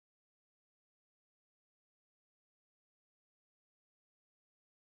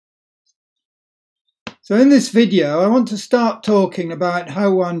So in this video, I want to start talking about how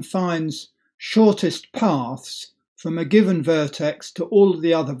one finds shortest paths from a given vertex to all of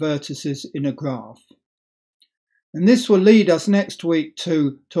the other vertices in a graph. And this will lead us next week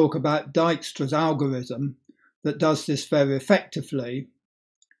to talk about Dijkstra's algorithm that does this very effectively.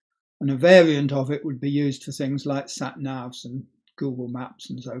 And a variant of it would be used for things like sat-navs and Google Maps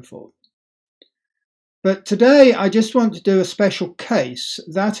and so forth. But today I just want to do a special case,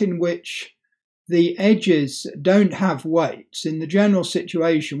 that in which the edges don't have weights. In the general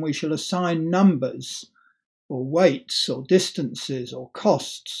situation, we shall assign numbers or weights or distances or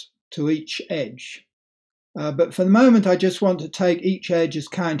costs to each edge. But for the moment, I just want to take each edge as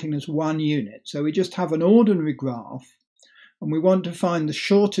counting as one unit. So we just have an ordinary graph, and we want to find the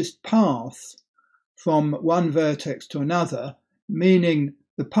shortest path from one vertex to another, meaning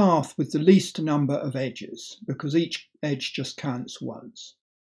the path with the least number of edges, because each edge just counts once.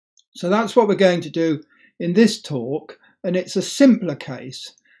 So that's what we're going to do in this talk, and it's a simpler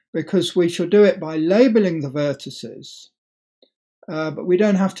case because we shall do it by labelling the vertices, but we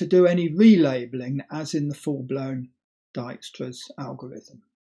don't have to do any relabeling as in the full-blown Dijkstra's algorithm.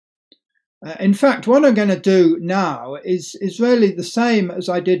 In fact, what I'm going to do now is really the same as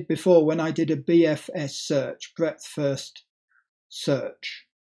I did before when I did a BFS search, breadth first search.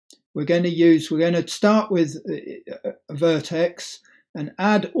 We're going to start with a vertex and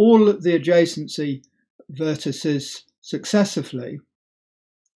add all of the adjacency vertices successively.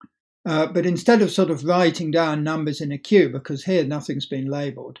 But instead of sort of writing down numbers in a queue, because here nothing's been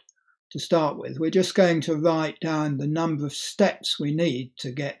labelled to start with, we're just going to write down the number of steps we need to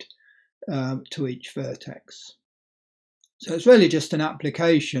get to each vertex. So it's really just an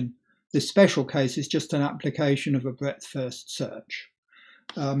application. This special case is just an application of a breadth first search.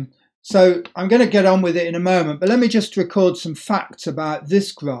 So I'm going to get on with it in a moment, but let me just record some facts about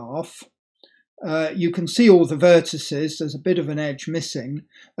this graph. You can see all the vertices. There's a bit of an edge missing.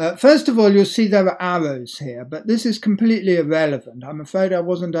 First of all, you'll see there are arrows here, but this is completely irrelevant. I'm afraid I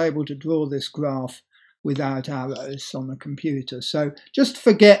wasn't able to draw this graph without arrows on the computer. So just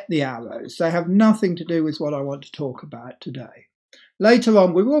forget the arrows. They have nothing to do with what I want to talk about today. Later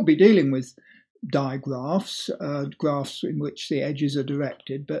on, we will be dealing with digraphs, graphs in which the edges are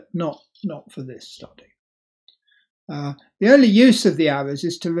directed, but not for this study. The only use of the arrows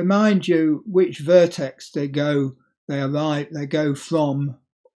is to remind you which vertex they go from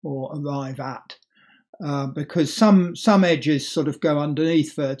or arrive at, because some edges sort of go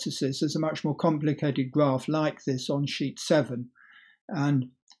underneath vertices. There's a much more complicated graph like this on sheet 7, and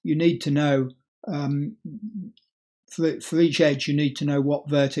you need to know for each edge, you need to know what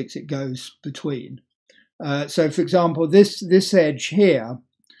vertex it goes between. So, for example, this edge here,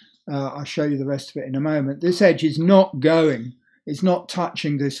 I'll show you the rest of it in a moment. This edge is not it's not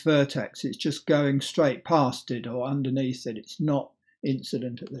touching this vertex. It's just going straight past it or underneath it. It's not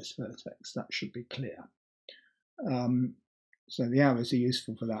incident at this vertex. That should be clear. So the arrows are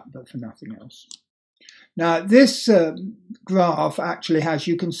useful for that, but for nothing else. Now, this graph actually has,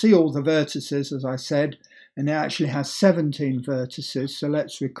 you can see all the vertices, as I said, and it actually has 17 vertices. So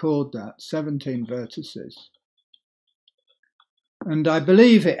let's record that, 17 vertices. And I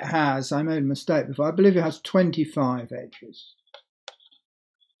believe it has, I made a mistake before, I believe it has 25 edges.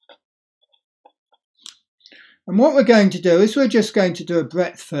 And what we're going to do is we're just going to do a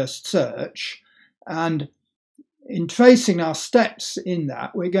breadth first search, and in tracing our steps in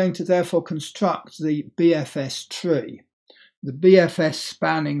that, we're going to therefore construct the BFS tree, the BFS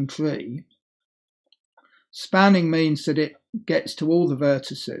spanning tree. Spanning means that it gets to all the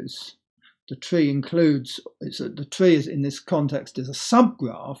vertices. The tree includes, the tree is, in this context, is a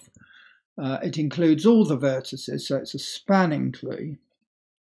subgraph. It includes all the vertices, so it's a spanning tree.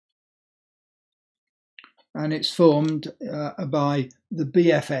 And it's formed by the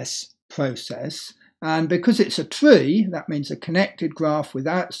BFS process. And because it's a tree, that means a connected graph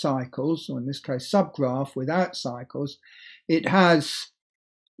without cycles, or in this case, subgraph without cycles. It has,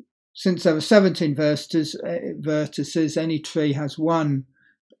 since there are 17 vertices, any tree has one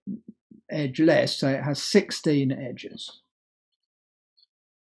edge less, so it has 16 edges.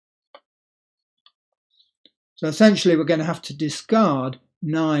 So essentially, we're going to have to discard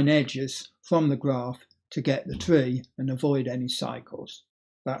 9 edges from the graph to get the tree and avoid any cycles.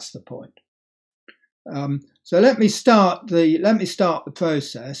 That's the point. So let me start the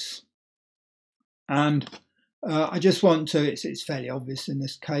process, and I just want to, it's fairly obvious in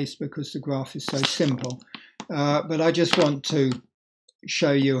this case because the graph is so simple, but I just want to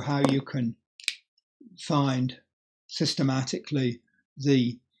show you how you can find systematically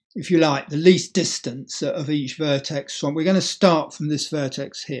the if you like, the least distance of each vertex from. We're going to start from this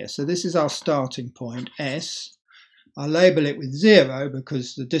vertex here. So this is our starting point, S. I'll label it with 0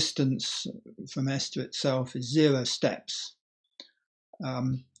 because the distance from S to itself is 0 steps.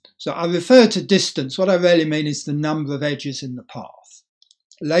 So I refer to distance. What I really mean is the number of edges in the path.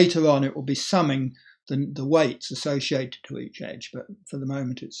 Later on, it will be summing the weights associated to each edge, but for the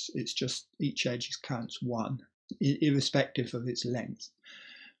moment, it's just each edge counts 1, irrespective of its length.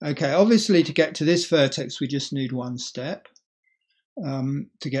 Okay, obviously, to get to this vertex, we just need 1 step.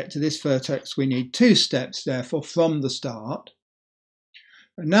 To get to this vertex, we need 2 steps, therefore, from the start.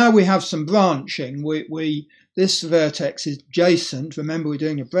 And now we have some branching. This vertex is adjacent. Remember, we're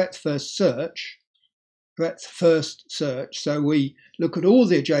doing a breadth first search. So we look at all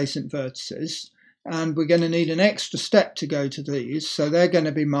the adjacent vertices, and we're going to need an extra step to go to these. So they're going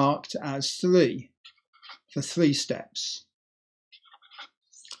to be marked as 3 for 3 steps.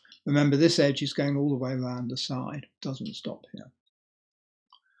 Remember, this edge is going all the way around the side. It doesn't stop here.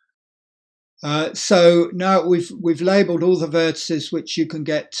 So now we've labelled all the vertices which you can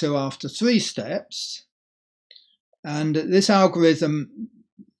get to after 3 steps, and this algorithm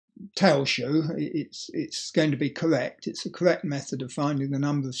tells you it's going to be correct. It's a correct method of finding the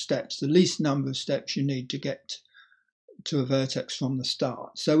number of steps, the least number of steps you need to get to a vertex from the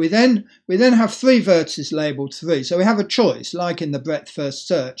start. So we then have 3 vertices labelled 3. So we have a choice, like in the breadth first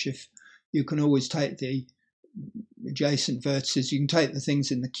search. If you can always take the adjacent vertices, you can take the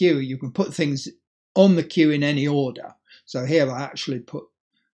things in the queue, you can put things on the queue in any order. So here I actually put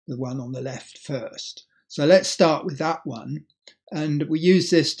the one on the left first. So let's start with that one, and we use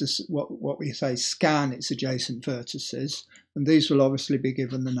this to what we say scan its adjacent vertices, and these will obviously be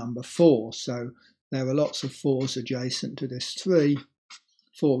given the number 4. So there are lots of 4s adjacent to this 3,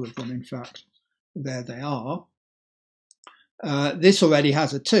 4 of them in fact. There they are. This already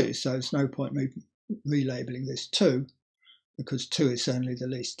has a 2, so there's no point me relabeling this 2, because 2 is certainly the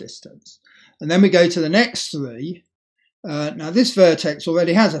least distance. And then we go to the next 3. Now this vertex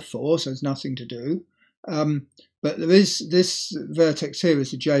already has a 4, so there's nothing to do. But there is this vertex here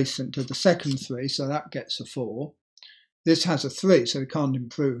is adjacent to the second 3, so that gets a 4. This has a 3, so we can't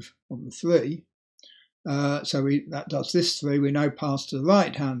improve on the 3. So that does this 3. We now pass to the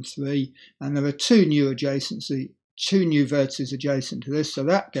right-hand 3, and there are 2 new vertices adjacent to this, so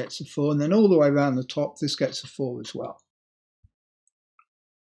that gets a 4, and then all the way around the top, this gets a 4 as well.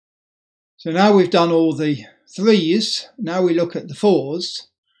 So now we've done all the 3s. Now we look at the 4s,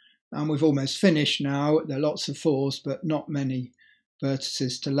 and we've almost finished now. There are lots of 4s, but not many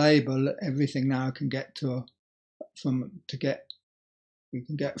vertices to label. Everything now can get we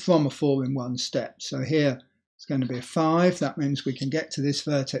can get from a 4 in 1 step. So here it's going to be a 5. That means we can get to this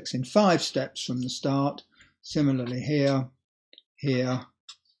vertex in 5 steps from the start. Similarly here, here,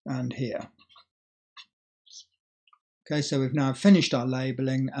 and here. Okay, so we've now finished our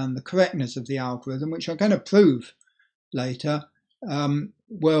labelling, and the correctness of the algorithm, which I'm going to prove later,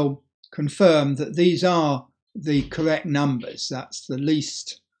 will confirm that these are the correct numbers. That's the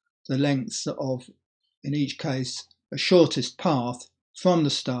lengths of, in each case, a shortest path from the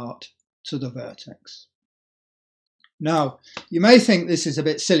start to the vertex. Now, you may think this is a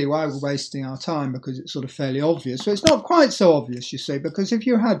bit silly, why we're wasting our time, because it's sort of fairly obvious. So it's not quite so obvious, you see, because if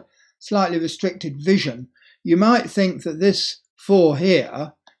you had slightly restricted vision, you might think that this 4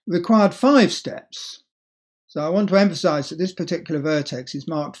 here required 5 steps. So I want to emphasize that this particular vertex is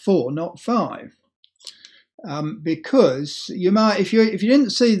marked 4, not 5. Because you might, if you didn't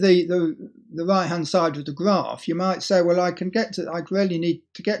see the right-hand side of the graph, you might say, well, I really need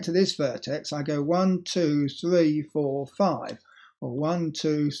to get to this vertex. I go 1, 2, 3, 4, 5, or 1,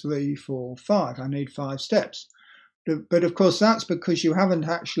 2, 3, 4, 5. I need 5 steps. But of course, that's because you haven't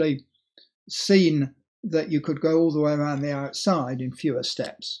actually seen that you could go all the way around the outside in fewer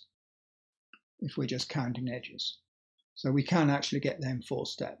steps, if we're just counting edges. So we can actually get there in 4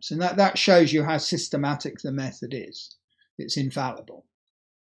 steps. And that shows you how systematic the method is. It's infallible.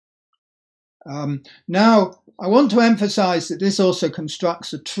 Now, I want to emphasize that this also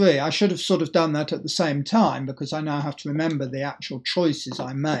constructs a tree. I should have sort of done that at the same time, because I now have to remember the actual choices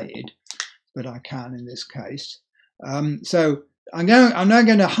I made, but I can in this case. So I'm now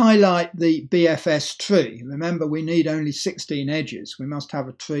going to highlight the BFS tree. Remember, we need only 16 edges. We must have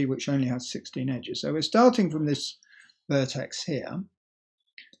a tree which only has 16 edges. So we're starting from this vertex here,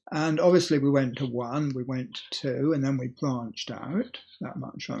 and obviously we went to 1, we went to 2, and then we branched out. That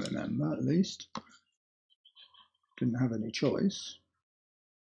much I remember, at least. Didn't have any choice.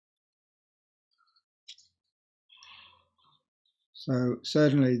 So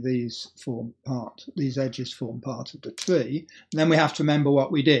certainly these edges form part of the tree. And then we have to remember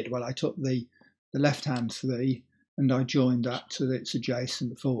what we did. Well, I took the left-hand 3 and I joined that to its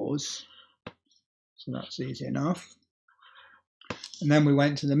adjacent 4s. So that's easy enough. And then we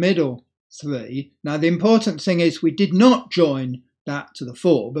went to the middle 3. Now the important thing is we did not join that to the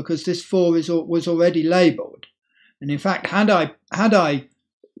 4 because this 4 was already labelled. And in fact,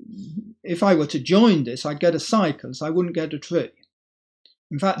 if I were to join this, I'd get a cycles, I wouldn't get a tree.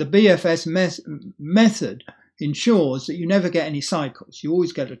 In fact, the BFS method ensures that you never get any cycles, you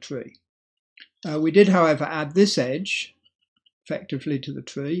always get a tree. We did, however, add this edge effectively to the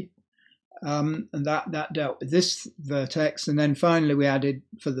tree, and that dealt with this vertex, and then finally we added,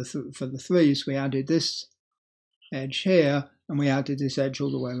 for the 3s, we added this edge here, and we added this edge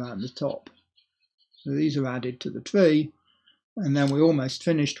all the way around the top. So these are added to the tree. And then we'd almost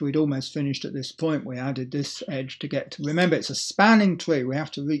finished at this point. We added this edge to get to, remember it's a spanning tree, we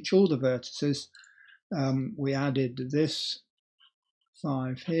have to reach all the vertices. We added this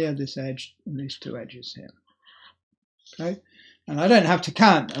 5 here, this edge, and these 2 edges here. Okay, and I don't have to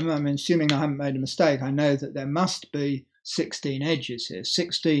count them, I'm assuming I haven't made a mistake. I know that there must be 16 edges here,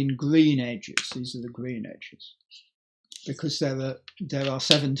 16 green edges, these are the green edges, because there are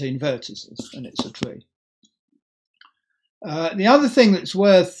 17 vertices and it's a tree. The other thing that's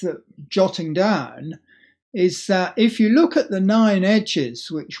worth jotting down is that if you look at the 9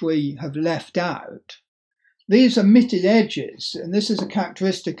 edges which we have left out, these omitted edges, and this is a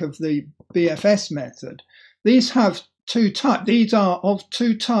characteristic of the BFS method, these have 2 types. These are of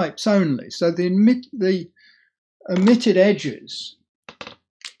 2 types only. So the omitted edges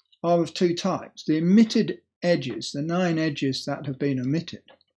are of 2 types. The omitted edges, the 9 edges that have been omitted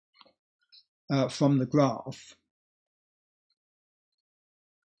from the graph,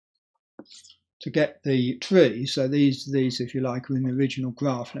 to get the tree, so these if you like are in the original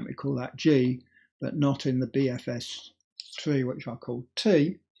graph, let me call that G, but not in the BFS tree which I call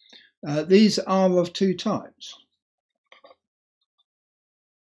T, these are of 2 types.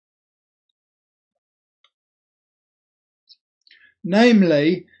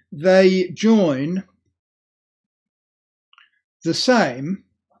 Namely, they join the same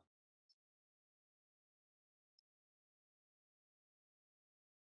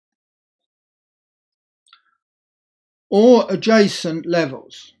or adjacent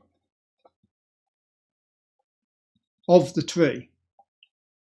levels of the tree.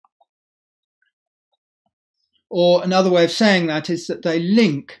 Or another way of saying that is that they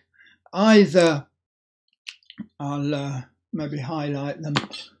link either, I'll maybe highlight them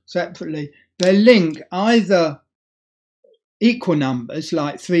separately, they link either equal numbers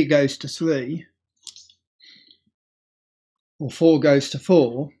like 3 goes to 3 or 4 goes to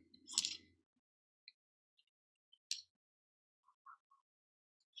 4,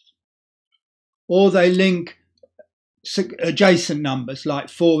 or they link adjacent numbers like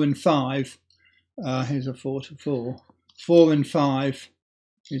 4 and 5. Here's a 4 to 4. 4 and 5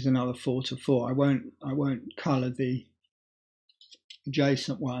 is another 4 to 4. I won't colour the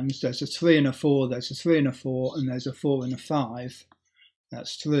adjacent ones. There's a 3 and a 4. There's a 3 and a 4, and there's a 4 and a 5.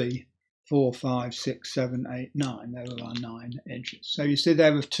 That's 3, 4, 5, 6, 7, 8, 9. There are our 9 edges. So you see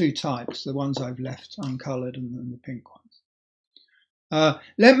they're of 2 types. The ones I've left uncoloured and then the pink ones.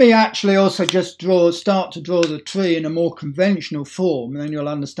 Let me actually also just start to draw the tree in a more conventional form, and then you'll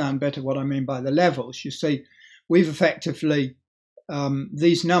understand better what I mean by the levels. You see, we've effectively,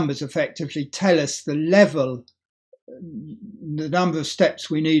 these numbers effectively tell us the level, the number of steps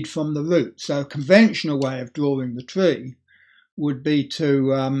we need from the root. So a conventional way of drawing the tree would be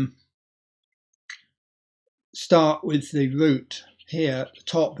to start with the root here at the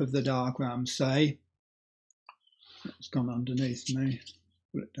top of the diagram, say. It's gone underneath me,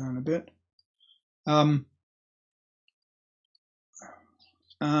 pull it down a bit.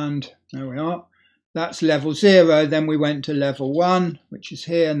 And there we are. That's level 0. Then we went to level 1, which is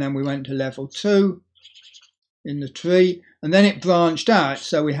here, and then we went to level 2 in the tree, and then it branched out.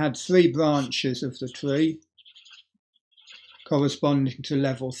 So we had 3 branches of the tree corresponding to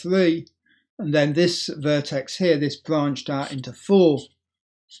level 3, and then this vertex here, this branched out into 4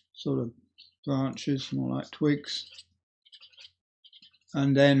 sort of branches, more like twigs,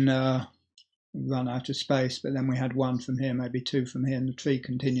 and then run out of space, but then we had 1 from here, maybe 2 from here, and the tree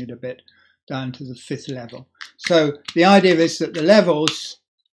continued a bit down to the 5th level. So the idea is that the levels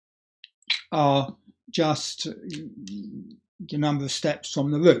are just the number of steps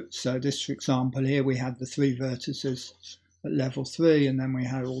from the root. So this, for example, here we had the 3 vertices at level 3, and then we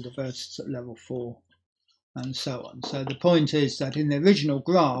had all the vertices at level 4, and so on. So the point is that in the original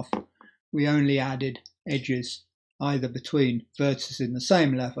graph we only added edges either between vertices in the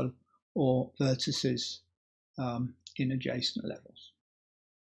same level or vertices in adjacent levels.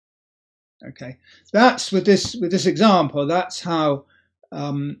 Okay, that's with this example. That's how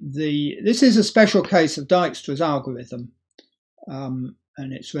this is a special case of Dijkstra's algorithm, and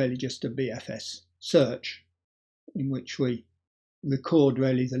it's really just a BFS search in which we record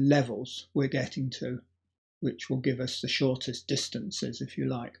really the levels we're getting to, which will give us the shortest distances, if you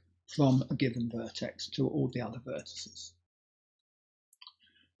like, from a given vertex to all the other vertices.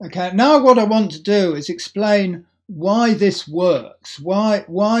 Okay, now what I want to do is explain why this works,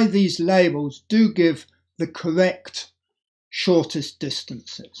 why these labels do give the correct shortest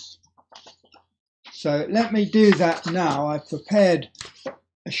distances. So let me do that now. I've prepared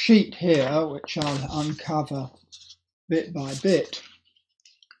a sheet here which I'll uncover bit by bit.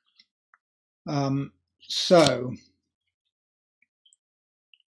 So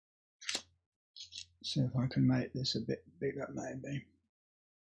see if I can make this a bit bigger maybe.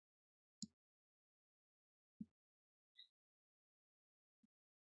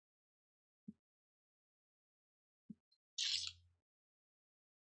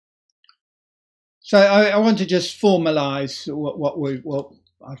 So I want to just formalize what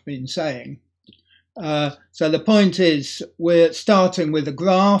I've been saying. So the point is, we're starting with a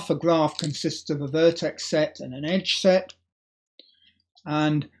graph. A graph consists of a vertex set and an edge set,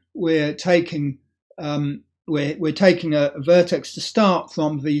 and we're taking a vertex to start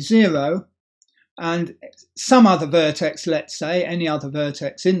from v0 and some other vertex, let's say any other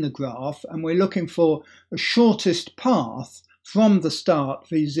vertex in the graph, and we're looking for a shortest path from the start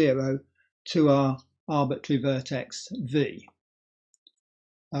v0 to our arbitrary vertex v.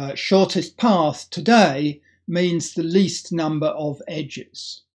 Shortest path today means the least number of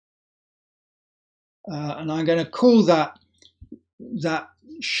edges, and I'm going to call that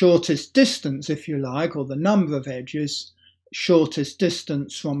shortest distance, if you like, or the number of edges, shortest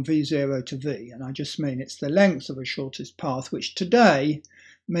distance from v0 to v, and I just mean it's the length of a shortest path, which today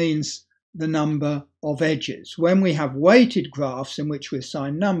means the number of edges. When we have weighted graphs in which we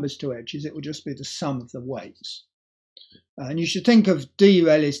assign numbers to edges, it will just be the sum of the weights. And you should think of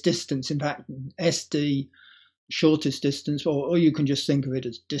d-rel as distance, in fact SD, shortest distance, or you can just think of it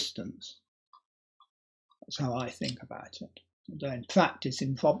as distance. That's how I think about it. Although in practice,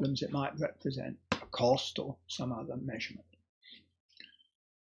 in problems, it might represent a cost or some other measurement.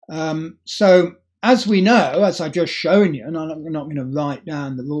 So as we know, as I've just shown you, and I'm not going to write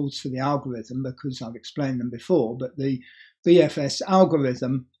down the rules for the algorithm because I've explained them before, but the BFS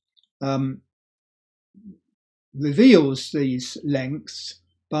algorithm reveals these lengths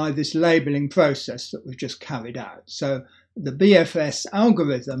by this labeling process that we've just carried out. So the BFS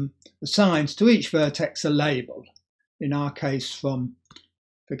algorithm assigns to each vertex a label, in our case from,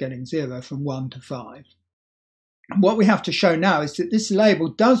 forgetting 0, from 1 to 5. And what we have to show now is that this label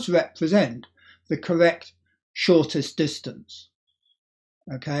does represent the correct shortest distance.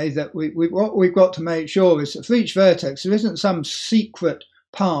 Okay, that what we've got to make sure is that for each vertex there isn't some secret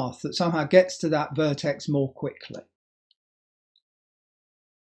path that somehow gets to that vertex more quickly.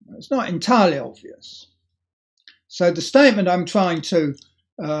 It's not entirely obvious. So the statement I'm trying to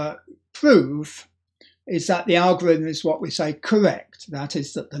prove is that the algorithm is what we say correct. That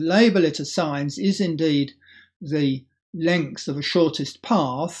is, that the label it assigns is indeed the length of a shortest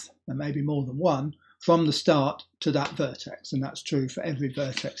path, there may be more than one, from the start to that vertex, and that's true for every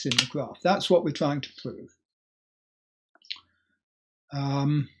vertex in the graph. That's what we're trying to prove.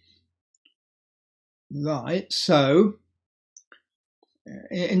 Right, so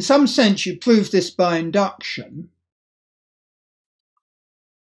in some sense you prove this by induction,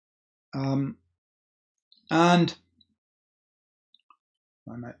 and I'll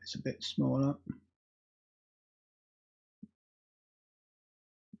make this a bit smaller.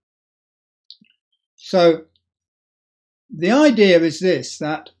 So the idea is this,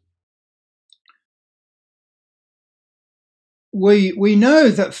 that we know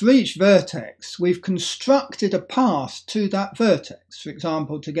that for each vertex we've constructed a path to that vertex. For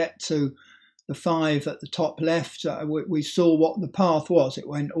example, to get to the 5 at the top left, we saw what the path was. It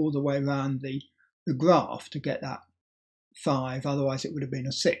went all the way around the graph to get that 5, otherwise it would have been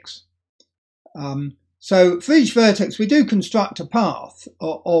a 6. So for each vertex we do construct a path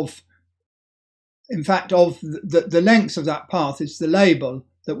of the length of that path is the label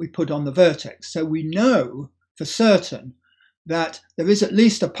that we put on the vertex. So we know for certain that there is at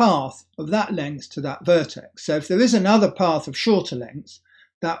least a path of that length to that vertex. So if there is another path of shorter length,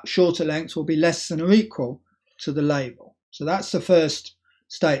 that shorter length will be less than or equal to the label. So that's the first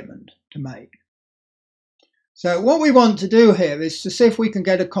statement to make. So what we want to do here is to see if we can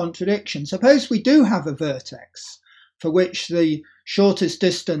get a contradiction. Suppose we do have a vertex for which the shortest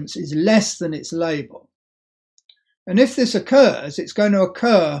distance is less than its label. And if this occurs, it's going to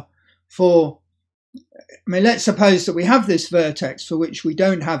occur for, let's suppose that we have this vertex for which we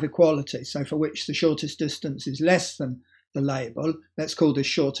don't have equality, so for which the shortest distance is less than the label. Let's call this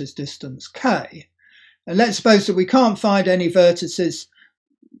shortest distance k. And let's suppose that we can't find any vertices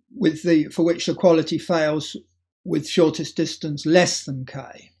for which equality fails with shortest distance less than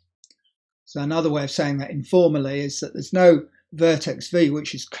k. So another way of saying that informally is that there's no vertex v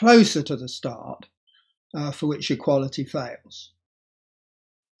which is closer to the start for which equality fails.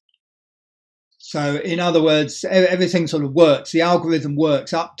 So in other words, everything sort of works. The algorithm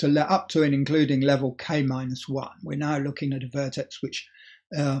works up to and including level k minus 1. We're now looking at a vertex which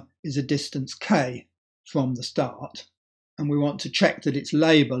is a distance k from the start, and we want to check that its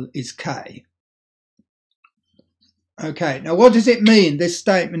label is k. Okay, now what does it mean, this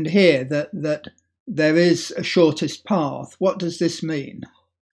statement here, that there is a shortest path? What does this mean?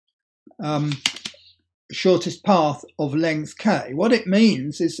 Shortest path of length k. What it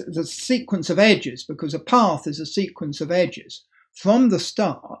means is the sequence of edges, because a path is a sequence of edges from the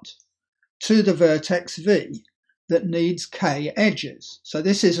start to the vertex v that needs k edges. So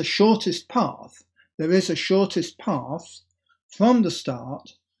this is a shortest path. There is a shortest path from the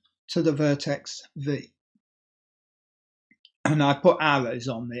start to the vertex v. And I put arrows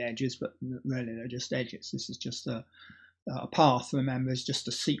on the edges, but really they're just edges. This is just a path, remember, is just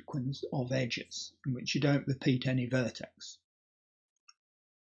a sequence of edges in which you don't repeat any vertex.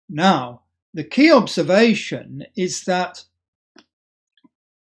 Now, the key observation is that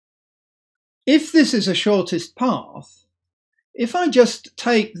if this is a shortest path, if I just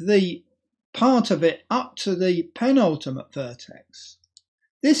take the part of it up to the penultimate vertex,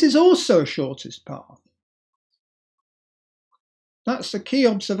 this is also a shortest path. That's the key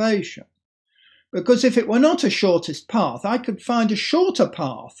observation. Because if it were not a shortest path, I could find a shorter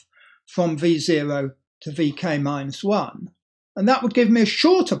path from v0 to vk minus 1, and that would give me a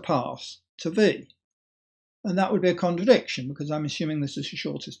shorter path to v. And that would be a contradiction, because I'm assuming this is the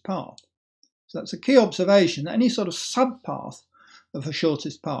shortest path. So that's a key observation. Any sort of subpath of a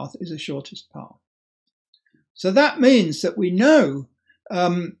shortest path is a shortest path. So that means that we know,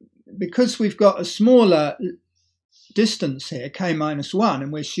 because we've got a smaller distance here, k minus 1,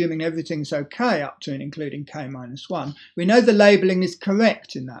 and we're assuming everything's okay up to and including k minus 1, we know the labelling is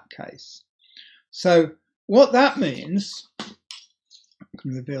correct in that case. So what that means, I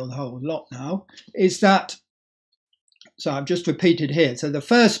can reveal the whole lot now, is that, so I've just repeated here, so the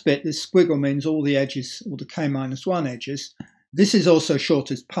first bit, this squiggle means all the edges, all the k minus 1 edges. This is also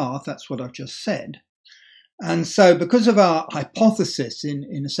shortest path, that's what I've just said. And so because of our hypothesis,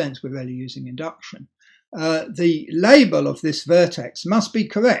 in a sense we're really using induction, the label of this vertex must be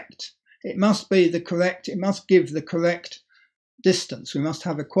correct. It must be the correct, it must give the correct distance. We must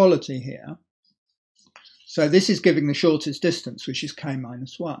have equality here. So this is giving the shortest distance, which is k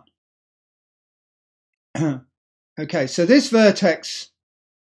minus 1. Okay, so this vertex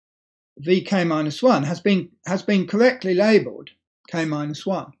vk minus 1 has been correctly labelled k minus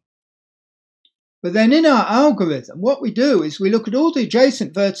 1. But then in our algorithm, what we do is we look at all the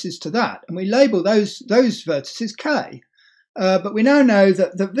adjacent vertices to that and we label those vertices k. But we now know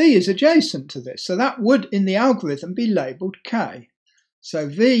that v is adjacent to this. So that would, in the algorithm, be labelled k. So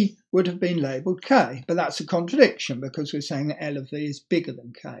v would have been labelled k. But that's a contradiction because we're saying that L of v is bigger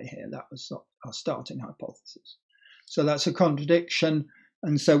than k here. That was our starting hypothesis. So that's a contradiction.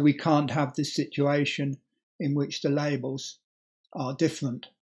 And so we can't have this situation in which the labels are different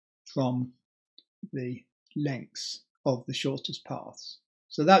from the lengths of the shortest paths.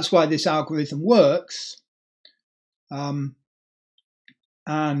 So that's why this algorithm works. And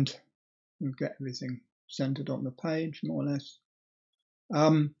we'll get everything centered on the page, more or less.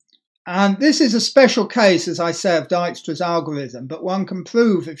 And this is a special case, as I say, of Dijkstra's algorithm, but one can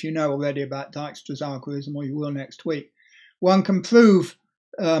prove, if you know already about Dijkstra's algorithm, or you will next week, one can prove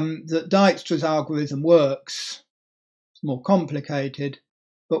that Dijkstra's algorithm works. It's more complicated,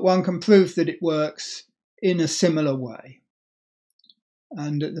 but one can prove that it works in a similar way.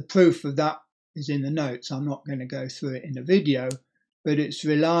 And the proof of that is in the notes. I'm not going to go through it in a video, but it's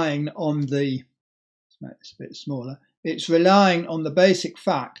relying on the, let's make this a bit smaller, it's relying on the basic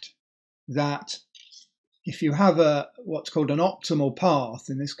fact that if you have what's called an optimal path,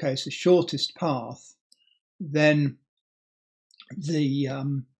 in this case the shortest path, then the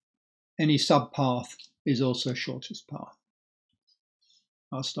any subpath is also shortest path.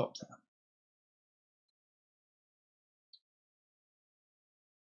 I'll stop there.